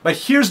them. But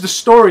here's the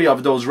story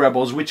of those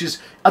rebels, which is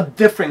a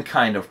different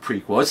kind of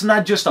prequel. It's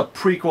not just a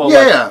prequel.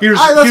 Yeah. Here's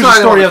the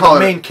story of the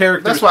main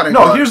characters. That's why I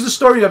didn't here's the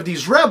story of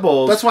these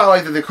rebels. That's why I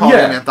like that they call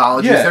them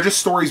anthologies. Yeah. They're just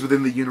stories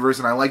within the universe,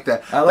 and I like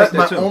that.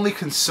 My only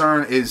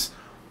concern is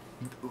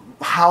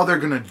how they're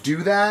gonna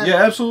do that.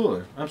 Yeah,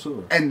 absolutely,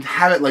 and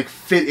have it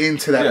fit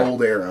into that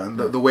old era and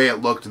the way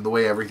it looked and the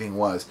way everything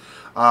was.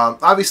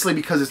 Obviously,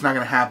 because it's not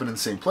gonna happen in the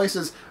same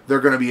places, they're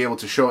gonna be able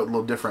to show it a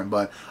little different.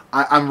 But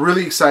I'm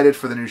really excited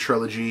for the new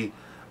trilogy,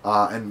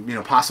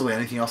 and possibly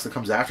anything else that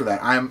comes after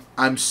that.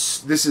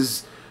 This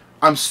is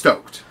I'm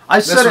stoked.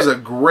 This was a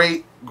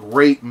great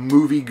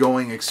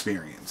movie-going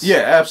experience. Yeah,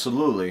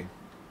 absolutely.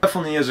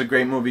 Definitely is a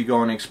great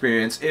movie-going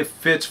experience. It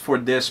fits for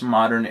this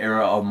modern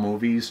era of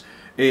movies.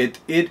 It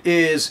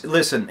is.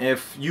 Listen,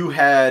 if you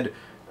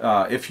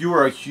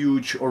were a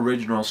huge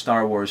original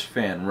Star Wars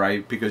fan,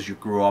 right, because you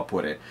grew up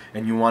with it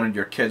and you wanted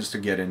your kids to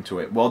get into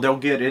it, well, they'll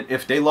get it.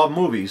 If they love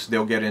movies,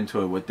 they'll get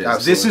into it with this.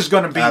 Absolutely. This is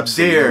going to be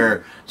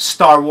their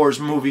Star Wars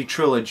movie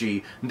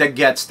trilogy that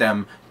gets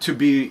them to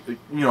be,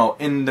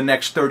 in the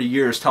next 30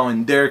 years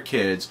telling their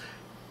kids,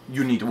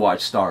 you need to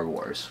watch Star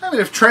Wars. I mean,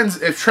 if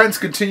trends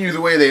continue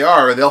the way they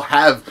are,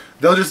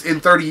 they'll just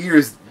in 30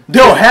 years.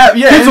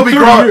 Kids will be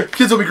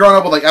growing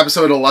up with like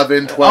episode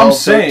 11, 12, I'm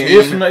saying,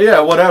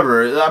 13.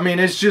 Whatever. I mean,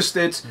 it's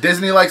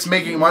Disney likes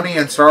making money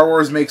and Star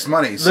Wars makes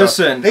money. So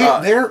listen,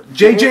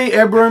 J.J.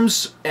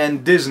 Abrams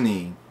and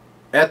Disney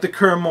at the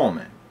current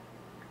moment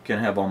can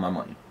have all my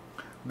money.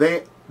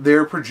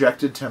 They're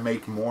projected to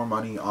make more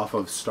money off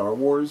of Star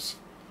Wars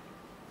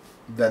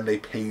than they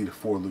paid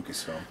for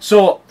Lucasfilm.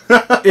 So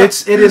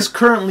it is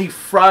currently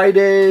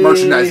Friday.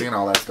 Merchandising and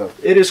all that stuff.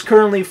 It is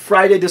currently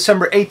Friday,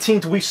 December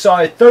 18th. We saw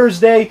it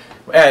Thursday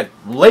at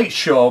late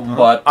show,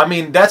 but I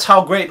mean that's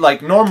how great.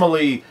 Like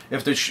normally,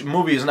 if the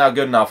movie is not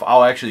good enough,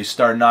 I'll actually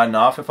start nodding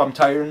off if I'm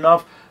tired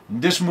enough.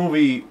 This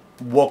movie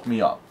woke me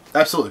up.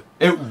 Absolutely,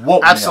 it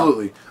woke me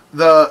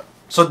up.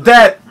 So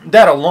that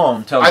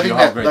alone tells you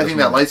how great. I think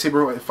that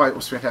lightsaber fight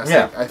was fantastic.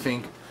 Yeah.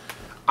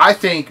 I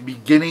think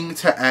beginning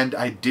to end,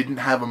 I didn't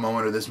have a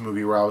moment of this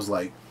movie where I was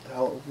like,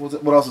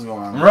 what else is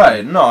going on?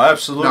 Right. No,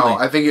 absolutely. No,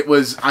 I think it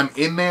was, I'm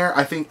in there.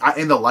 I think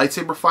in the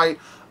lightsaber fight,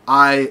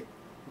 I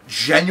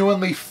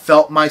genuinely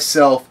felt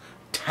myself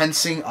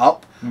tensing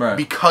up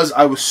because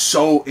I was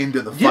so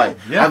into the fight.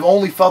 Yeah. I've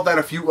only felt that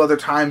a few other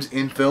times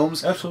in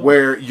films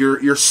where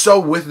you're so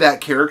with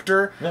that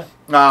character. Yeah.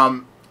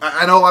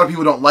 I know a lot of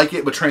people don't like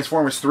it, but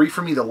Transformers 3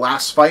 for me, the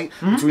last fight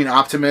between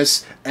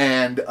Optimus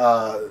and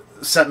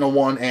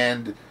Sentinel-1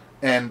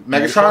 and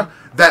Megatron,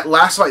 that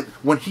last fight,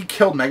 when he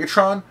killed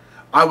Megatron,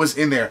 I was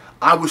in there.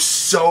 I was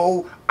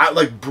so,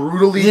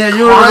 brutally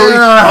crying.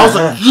 I was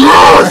like,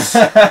 yes!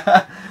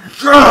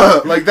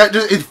 Like, that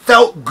just, it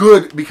felt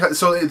good, because,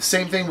 so it's the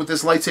same thing with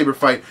this lightsaber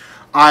fight.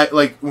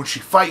 When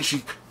she fights,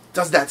 she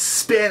does that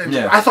spin, and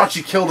I thought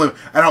she killed him,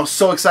 and I was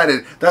so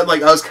excited that,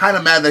 I was kind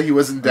of mad that he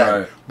wasn't dead.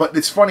 Right. But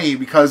it's funny,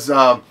 because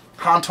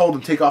Han told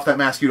him, take off that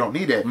mask, you don't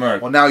need it.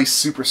 Right. Well, now he's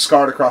super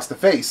scarred across the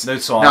face.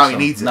 That's awesome. Now he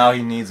needs it. Now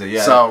he needs it,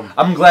 yeah. So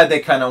I'm glad they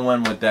kind of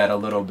went with that a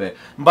little bit.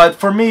 But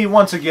for me,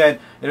 once again,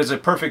 it is a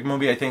perfect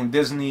movie. I think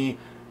Disney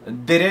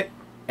did it,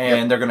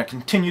 and they're going to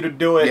continue to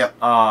do it.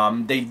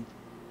 Yep.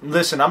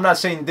 Listen, I'm not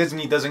saying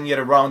Disney doesn't get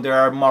around. There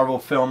are Marvel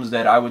films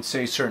that I would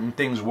say certain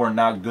things were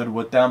not good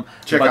with them,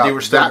 but they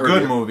were still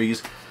good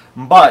movies.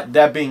 But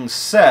that being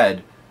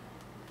said,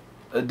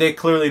 they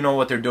clearly know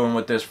what they're doing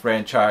with this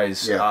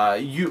franchise. Yeah.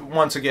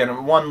 Once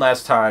again, one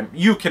last time,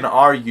 you can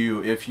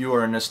argue, if you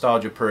are a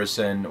nostalgia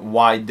person,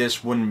 why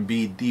this wouldn't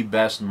be the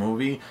best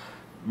movie,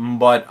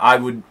 but I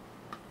would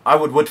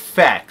with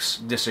facts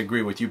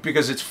disagree with you,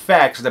 because it's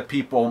facts that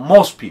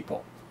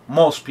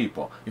most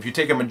people, if you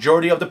take a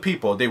majority of the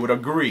people, they would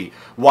agree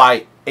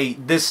why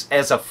this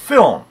as a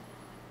film,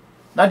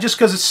 not just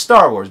because it's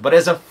Star Wars, but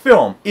as a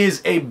film,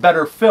 is a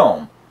better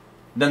film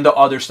than the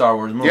other Star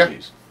Wars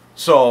movies. Yeah.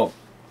 So,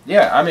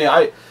 yeah, I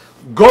mean,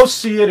 go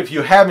see it if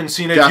you haven't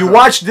seen it. Definitely. If you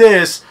watch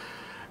this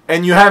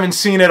and you haven't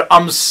seen it,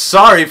 I'm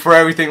sorry for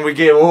everything we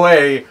gave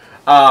away.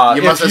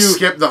 You must have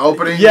skipped the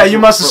opening. Yeah, you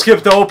must have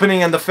skipped the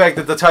opening and the fact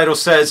that the title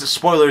says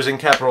spoilers in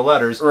capital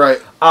letters.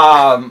 Right.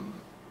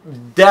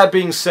 That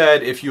being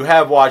said, if you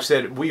have watched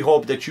it, we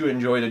hope that you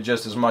enjoyed it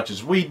just as much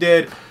as we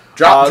did.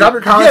 Drop your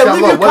comments down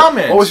below. Leave your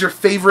comments. What was your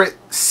favorite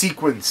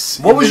sequence?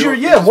 What was your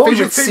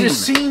favorite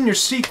scene? Your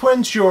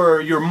sequence?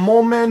 Your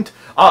moment?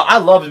 I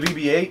loved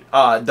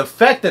BB-8. The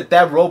fact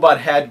that robot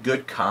had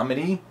good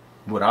comedy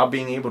without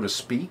being able to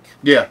speak,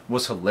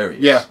 was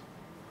hilarious. Yeah.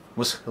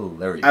 Was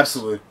hilarious.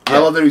 Absolutely. Yeah. I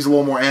love that he's a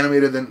little more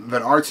animated than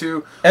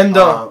R2. And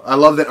I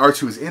love that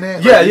R2 is in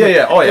it.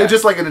 Yeah. Oh, yeah.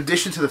 Just like an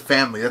addition to the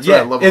family. That's what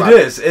I love about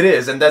it. It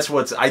is. And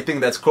I think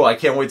that's cool. I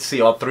can't wait to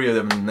see all three of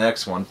them in the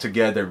next one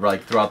together,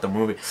 throughout the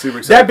movie. Super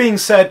excited. That being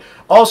said,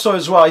 also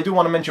as well, I do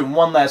want to mention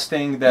one last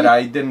thing that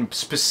I didn't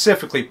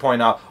specifically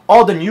point out.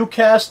 All the new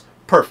cast,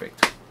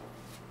 perfect.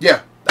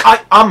 Yeah.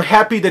 I'm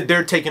happy that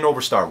they're taking over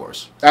Star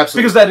Wars.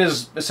 Absolutely. Because that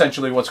is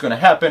essentially what's going to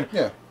happen.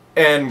 Yeah.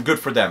 And good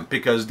for them,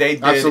 because they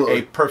did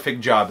a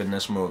perfect job in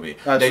this movie.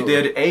 Absolutely.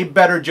 They did a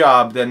better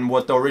job than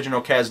what the original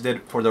cast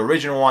did for the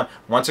original one.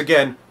 Once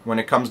again, when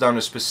it comes down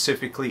to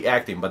specifically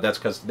acting, but that's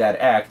because that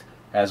act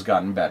has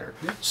gotten better.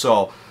 Yeah.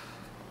 So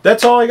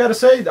that's all I got to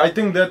say. I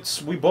think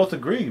we both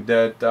agree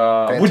that.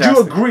 Would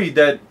you agree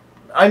that?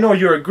 I know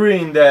you're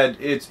agreeing that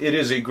it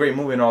is a great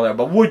movie and all that,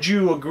 but would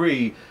you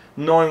agree,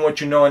 knowing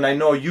what you know, and I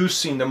know you've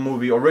seen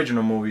the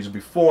original movies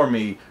before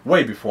me,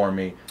 way before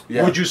me.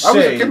 Yeah. Would you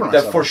say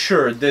that for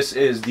sure this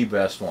is the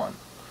best one?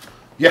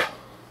 Yeah.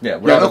 Yeah,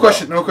 no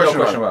question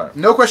about it.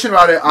 No question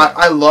about it.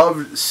 I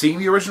loved seeing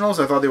the originals.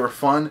 I thought they were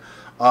fun.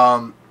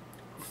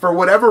 for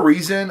whatever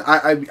reason,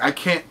 I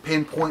can't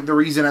pinpoint the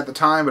reason at the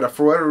time, but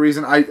for whatever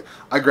reason,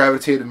 I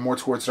gravitated more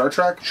towards Star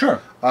Trek.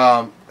 Sure.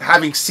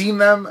 Having seen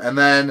them and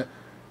then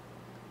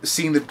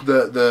seeing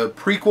the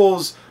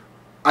prequels,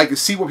 I could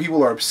see what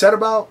people are upset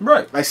about.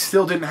 Right. I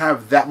still didn't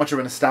have that much of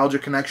a nostalgia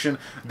connection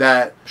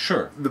that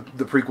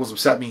the prequels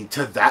upset me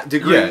to that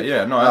degree.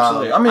 Yeah, no,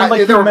 absolutely. I mean,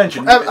 like you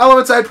mentioned,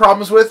 elements I had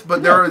problems with,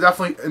 but there are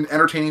definitely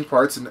entertaining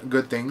parts and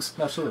good things.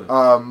 Absolutely.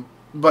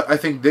 But I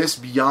think this,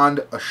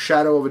 beyond a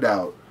shadow of a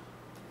doubt,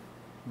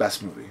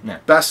 best movie. Yeah.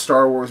 Best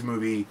Star Wars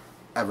movie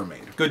ever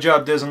made. Good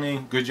job,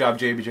 Disney. Good job,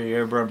 J.B.J.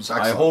 Abrams.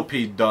 Excellent. I hope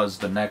he does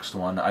the next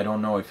one. I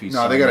don't know if he's...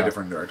 No, they got a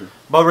different director.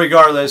 But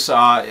regardless,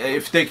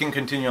 if they can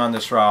continue on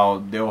this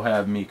route, they'll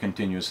have me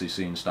continuously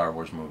seeing Star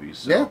Wars movies.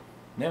 So,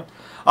 yeah.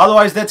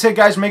 Otherwise, that's it,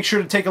 guys. Make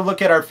sure to take a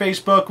look at our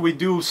Facebook.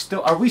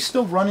 Are we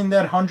still running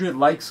that 100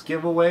 likes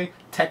givewated,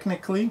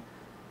 technically?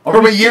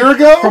 From a year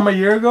ago? From a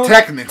year ago?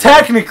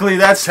 Technically,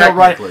 that's still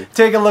right.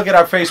 Take a look at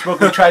our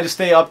Facebook. We try to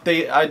stay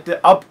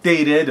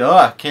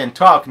updated. Can't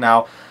talk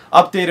now.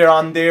 Updated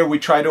on there. We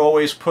try to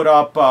always put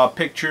up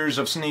pictures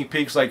of sneak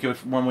peeks, like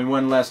when we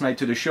went last night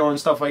to the show and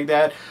stuff like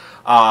that.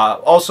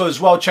 Also, as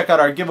well, check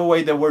out our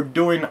giveaway that we're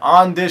doing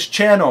on this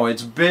channel.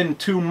 It's been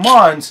 2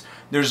 months.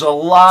 There's a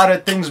lot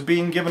of things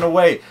being given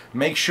away.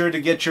 Make sure to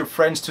get your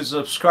friends to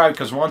subscribe,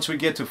 because once we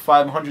get to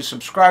 500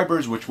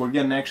 subscribers, which we're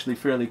getting actually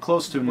fairly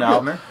close to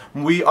now,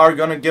 we are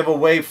going to give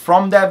away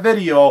from that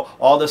video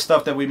all the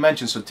stuff that we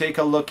mentioned. So take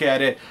a look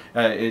at it.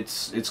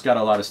 It's got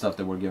a lot of stuff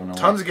that we're giving away.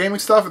 Tons of gaming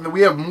stuff, and then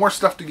we have more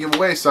stuff to give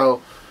away,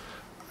 so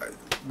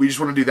we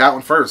just want to do that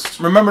one first.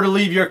 Remember to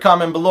leave your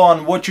comment below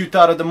on what you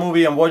thought of the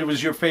movie and what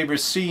was your favorite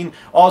scene.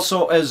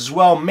 Also, as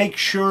well, make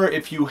sure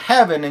if you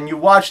haven't and you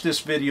watch this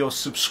video,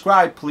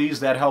 subscribe,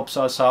 please. That helps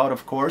us out,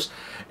 of course.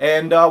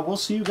 And we'll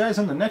see you guys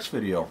in the next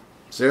video.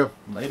 See you.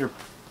 Later.